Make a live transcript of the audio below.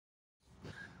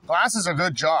Glasses are a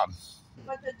good job.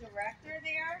 But the director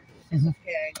there is a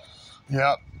pig.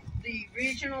 Yep. The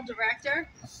regional director,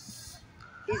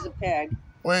 he's a pig.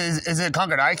 Wait, is it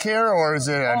Concord Eye Care or is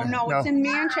it? Oh no, it's in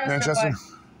Manchester. Manchester?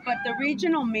 But the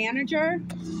regional manager,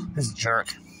 He's a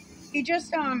jerk. he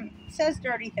just says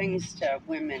dirty things to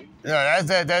women. Yeah,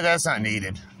 that's not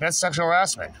needed. That's sexual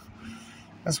harassment.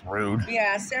 That's rude.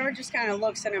 Yeah, Sarah just kind of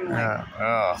looks at him like. Yeah.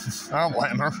 Oh, I don't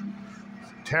blame her.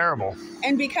 Terrible.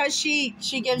 And because she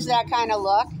gives that kind of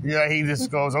look, Yeah, he just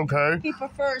goes, okay. he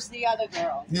prefers the other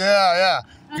girls. Yeah.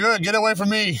 Good. Get away from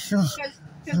me.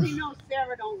 Because he knows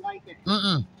Sarah don't like it.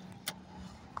 Mm-mm.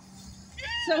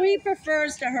 So he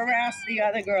prefers to harass the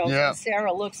other girls. Yeah. And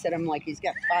Sarah looks at him like he's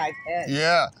got 5 heads.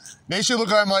 Yeah. They should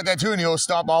look at him like that too, and he'll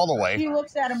stop all the way. He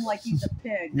looks at him like he's a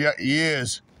pig. Yeah, he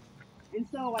is. And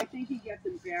so I think he gets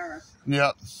embarrassed.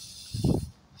 Yep.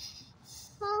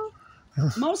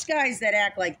 Most guys that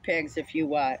act like pigs, if you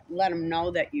let them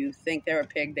know that you think they're a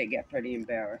pig, they get pretty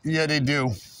embarrassed. Yeah, they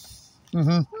do.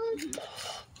 Mm-hmm.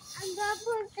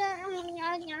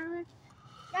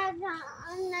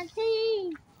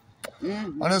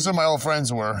 I know some of my old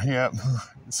friends were. Yep.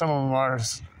 Some of them are.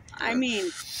 I mean,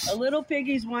 a little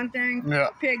piggy's one thing. Yeah.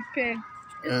 Pig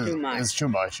is too much. It's too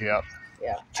much, yep.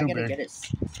 Yeah, Too I gotta big. get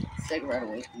his cigarette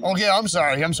away from me. Oh, yeah, I'm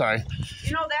sorry. You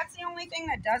know, that's the only thing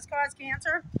that does cause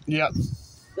cancer. Yep.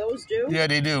 Those do. Yeah,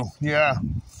 they do. Yeah.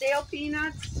 Stale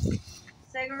peanuts,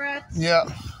 cigarettes. Yeah.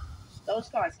 Those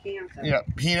cause cancer. Yeah.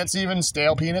 Peanuts even,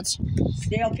 stale peanuts.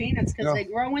 Stale peanuts, because Yeah. they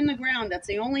grow in the ground. That's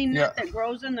the only nut Yeah. that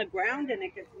grows in the ground, and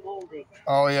it gets moldy.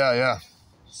 Oh, yeah.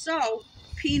 So,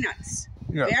 peanuts,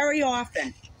 Yeah. very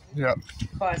often, Yep.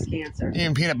 cause cancer.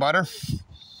 Eating peanut butter?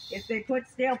 If they put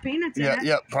stale peanuts in Yeah, it.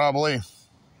 yep, probably.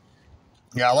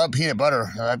 Yeah, I love peanut butter.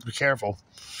 I have to be careful.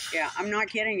 Yeah, I'm not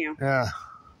kidding you. Yeah.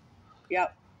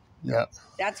 Yep.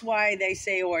 That's why they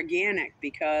say organic,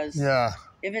 because Yeah.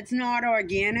 if it's not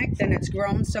organic, then it's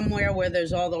grown somewhere where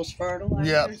there's all those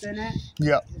fertilizers in it.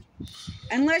 Yep.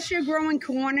 Unless you're growing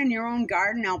corn in your own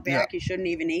garden out back, Yeah. you shouldn't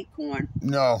even eat corn.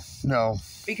 No.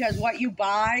 Because what you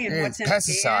buy and Yeah, what's in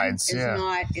pesticides, a can yeah. is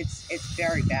not, it's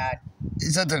very bad. He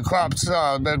said the crops,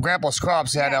 the grandpa's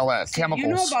crops had all that See, chemicals. You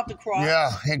know about the crops.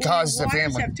 Yeah, it caused the waters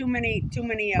family. have too many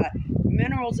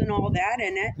minerals and all that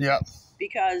in it, Yep.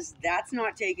 because that's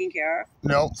not taken care of.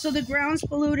 Nope. So the ground's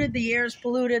polluted, the air's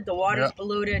polluted, the water's Yep.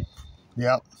 polluted.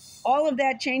 Yep. All of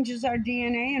that changes our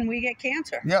DNA and we get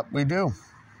cancer. Yep, we do.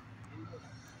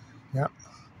 Yep.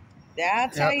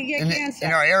 That's how you get cancer.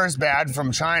 And our air is bad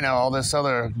from China, all this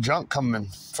other junk coming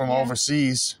from Yeah.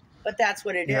 overseas. But that's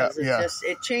what it Yeah, is. It's yeah. just,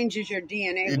 it changes your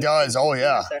DNA. It which does. gives Oh, you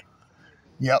yeah. cancer.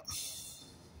 Yep.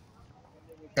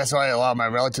 That's why a lot of my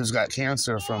relatives got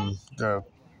cancer from the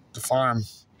farm,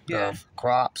 Yeah. the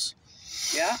crops.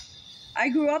 Yeah. I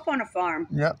grew up on a farm.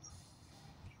 Yep.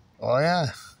 Oh, yeah.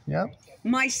 Yep.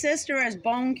 My sister has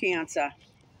bone cancer.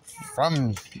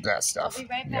 From that stuff. I'll be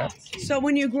right Yep. back. So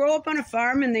when you grow up on a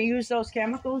farm and they use those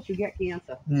chemicals, you get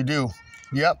cancer. You do.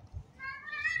 Yep.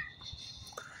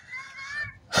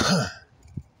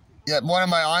 Yeah, one of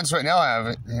my aunts right now have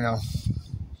it, you know.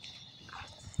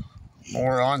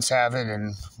 More aunts have it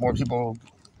and more people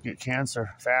get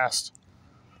cancer fast.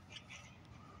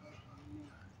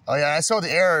 Oh yeah, I saw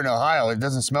the air in Ohio. It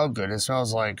doesn't smell good. It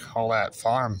smells like all that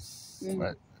farm,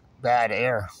 but bad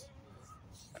air.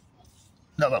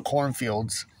 Not about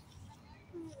cornfields.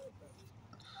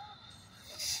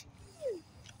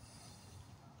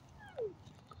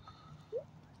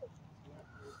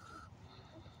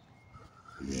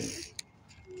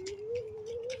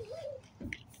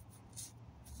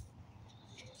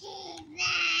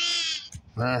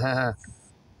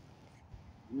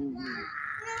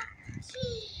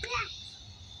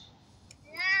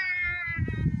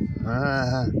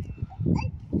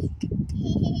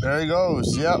 There he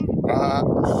goes. Yep.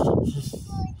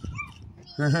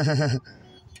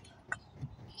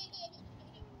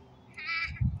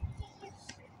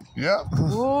 Yep.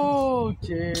 Oh,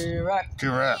 T-Rex.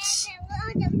 T-Rex.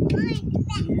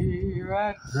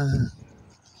 T-Rex.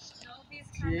 Sophie's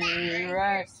come back T-Rex.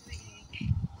 right here,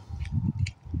 sweetie.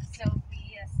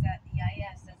 Sophie, yes, at the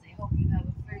IS says I hope you have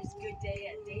a first good day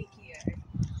at daycare.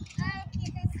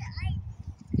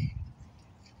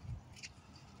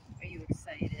 Are you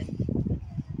excited?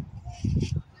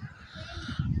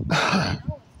 I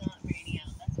know it's not raining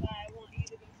out. That's why I want you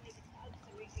to go take it out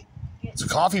so we can get So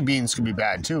coffee beans could be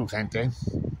bad too, can't they?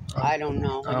 I don't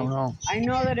know. I don't know. I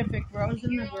know that if it grows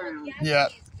in the ground. Yeah,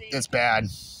 it's bad.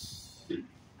 I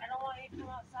don't want you to come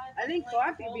outside. I think and, like,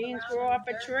 coffee roll beans around grow in up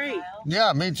the a dirt tree. pile.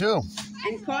 Yeah, me too.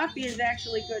 And coffee is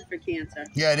actually good for cancer.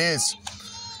 Yeah, it is.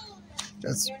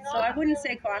 That's So I wouldn't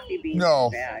say coffee beans no,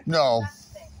 is bad. no.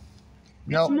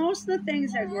 Nope. Most of the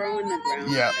things that grow in the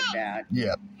ground Yeah. are bad.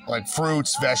 Yeah, like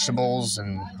fruits, vegetables,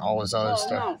 and all this other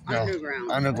stuff. No,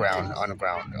 underground.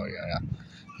 Underground. Oh yeah.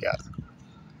 Yeah.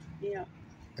 Yeah.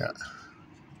 Yeah.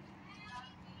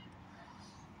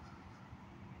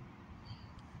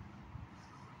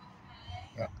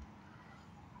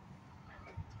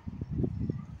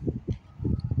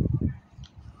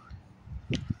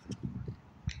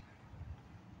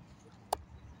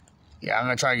 Yeah, I'm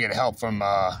gonna try to get help from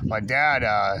my dad.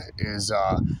 Is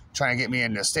trying to get me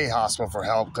into state hospital for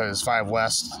help because 5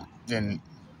 West didn't.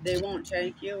 They won't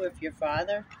take you if your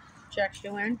father checks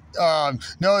you in.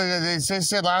 No, they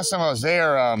said last time I was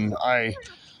there, I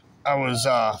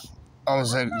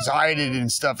was anxiety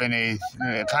and stuff, and they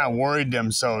kind of worried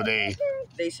them, so they.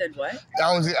 They said what?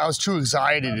 I was too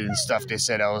excited and stuff. They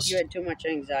said I was You had too much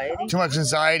anxiety. too much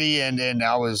anxiety, and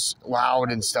I was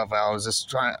loud and stuff. I was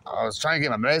trying to get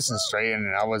my medicine straight,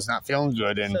 and I was not feeling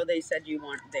good. And So they said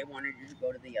they wanted you to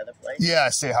go to the other place. yeah,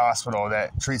 state hospital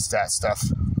that treats that stuff.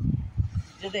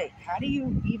 How do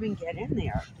you even get in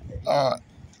there?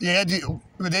 Yeah,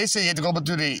 they say you have to go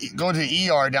to the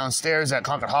ER downstairs at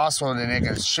Concord Hospital, and then they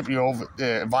can ship you over,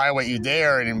 evaluate you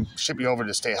there, and then ship you over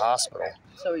to state hospital.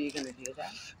 So are you gonna do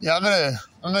that? Yeah, I'm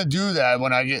gonna do that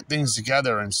when I get things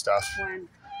together and stuff. When?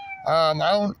 I'm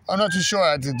not too sure.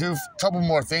 I have to do a couple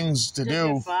more things to Does do.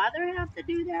 your father have to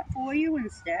do that for you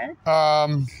instead?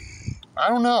 I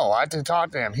don't know. I have to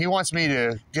talk to him. He wants me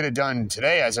to get it done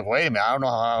today. I said, wait a minute, I don't know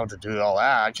how to do all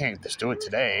that. I can't just do it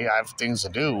today. I have things to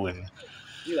do, and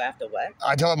You have to what?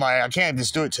 I told him I can't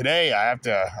just do it today. I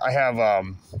have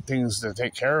things to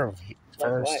take care of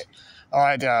first. Like what?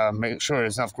 I had to make sure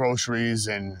there's enough groceries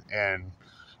and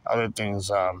other things,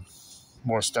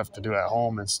 more stuff to do at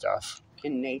home and stuff.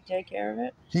 Can Nate take care of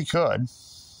it? He could.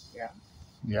 Yeah.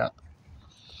 Yeah.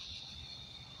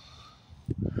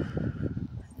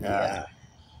 Yeah.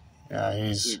 Yeah,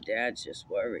 he's... Your dad's just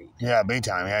worried. Yeah, big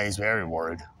time. Yeah, he's very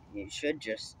worried. You should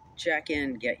just check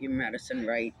in, get your medicine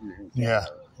right, and Yeah,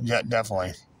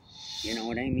 definitely. you know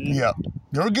what I mean? Yeah.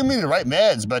 They were giving me the right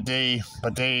meds, but they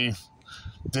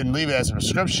didn't leave it as a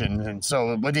prescription. And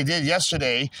so what they did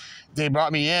yesterday, they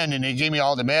brought me in and they gave me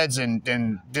all the meds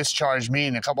and discharged me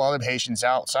and a couple other patients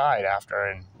outside after.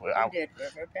 And Who did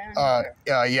Riverbend?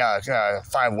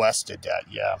 5 West did that,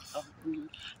 yeah. Oh, mhm.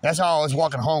 That's how I was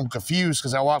walking home confused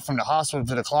because I walked from the hospital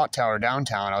to the clock tower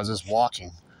downtown. I was just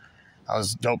walking. I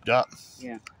was doped up.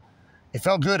 Yeah. It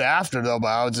felt good after though, but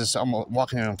I was just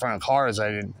walking in front of cars.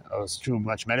 I was too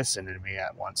much medicine in me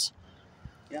at once.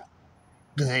 Yeah.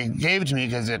 They gave it to me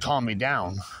because it calmed me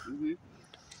down. Mhm.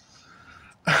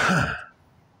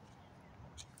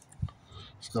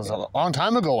 Because a long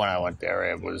time ago when I went there,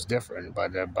 it was different,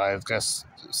 but I guess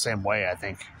the same way, I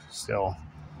think, still.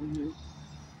 Mhm.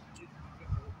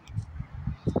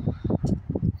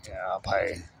 Yeah, I'll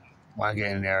probably, when I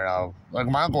get in there, like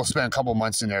my uncle spent a couple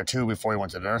months in there too before he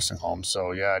went to the nursing home,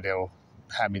 so yeah, they'll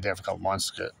have me there for a couple months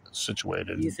to get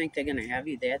situated. You think they're gonna have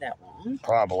you there that long?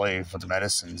 Probably for the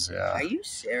medicines, yeah. Are you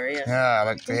serious? Yeah,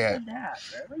 like Who yeah. said that?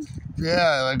 Really?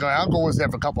 Yeah, like my uncle was there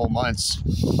for a couple of months.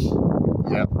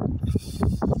 Yep.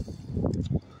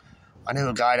 I knew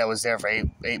a guy that was there for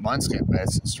eight months getting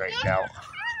medicine straightened out.